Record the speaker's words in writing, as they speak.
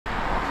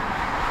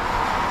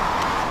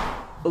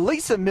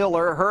Lisa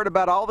Miller heard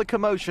about all the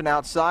commotion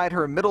outside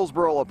her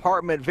Middlesboro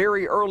apartment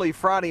very early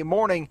Friday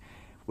morning,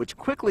 which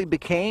quickly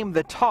became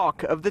the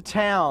talk of the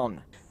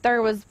town.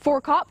 There was 4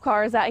 cop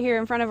cars out here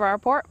in front of our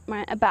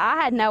apartment, but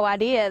I had no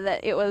idea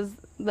that it was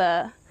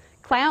the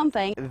clown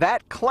thing.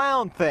 That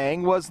clown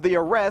thing was the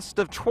arrest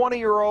of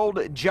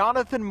 20-year-old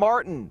Jonathan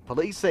Martin.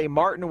 Police say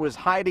Martin was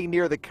hiding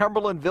near the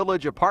Cumberland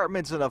Village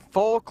apartments in a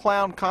full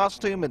clown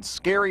costume and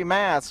scary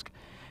mask,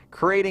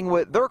 creating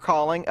what they're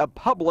calling a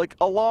public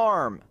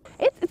alarm.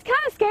 It's kind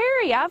of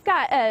scary. I've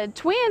got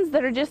twins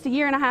that are just 1.5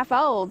 years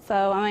old,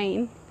 so I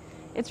mean,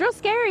 it's real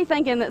scary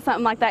thinking that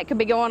something like that could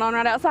be going on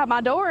right outside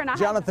my door. And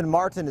Jonathan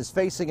Martin is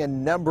facing a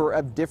number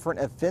of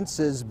different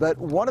offenses, but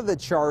one of the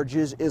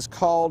charges is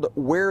called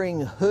wearing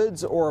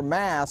hoods or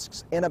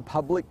masks in a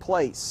public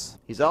place.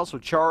 He's also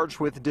charged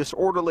with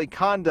disorderly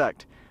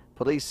conduct.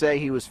 Police say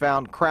he was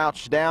found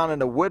crouched down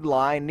in a wood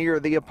line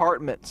near the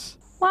apartments.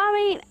 Well, I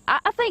mean,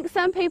 I think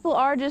some people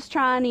are just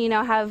trying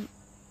to, have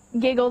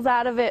giggles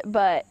out of it,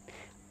 but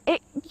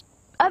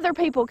other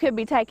people could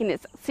be taking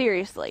it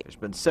seriously. There's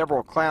been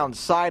several clown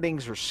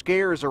sightings or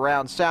scares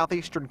around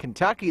southeastern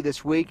Kentucky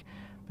this week,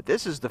 but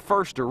this is the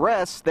first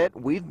arrest that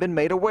we've been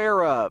made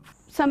aware of.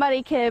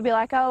 Somebody could be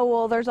like, oh,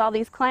 well, there's all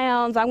these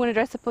clowns. I'm going to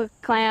dress up like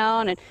a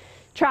clown and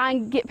try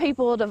and get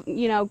people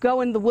to,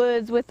 go in the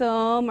woods with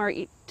them or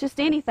just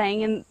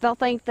anything, and they'll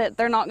think that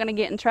they're not going to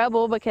get in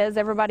trouble because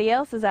everybody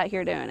else is out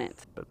here doing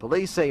it. But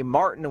police say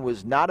Martin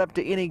was not up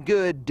to any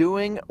good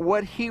doing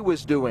what he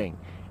was doing.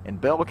 In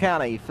Bell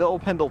County, Phil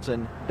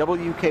Pendleton,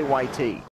 WKYT.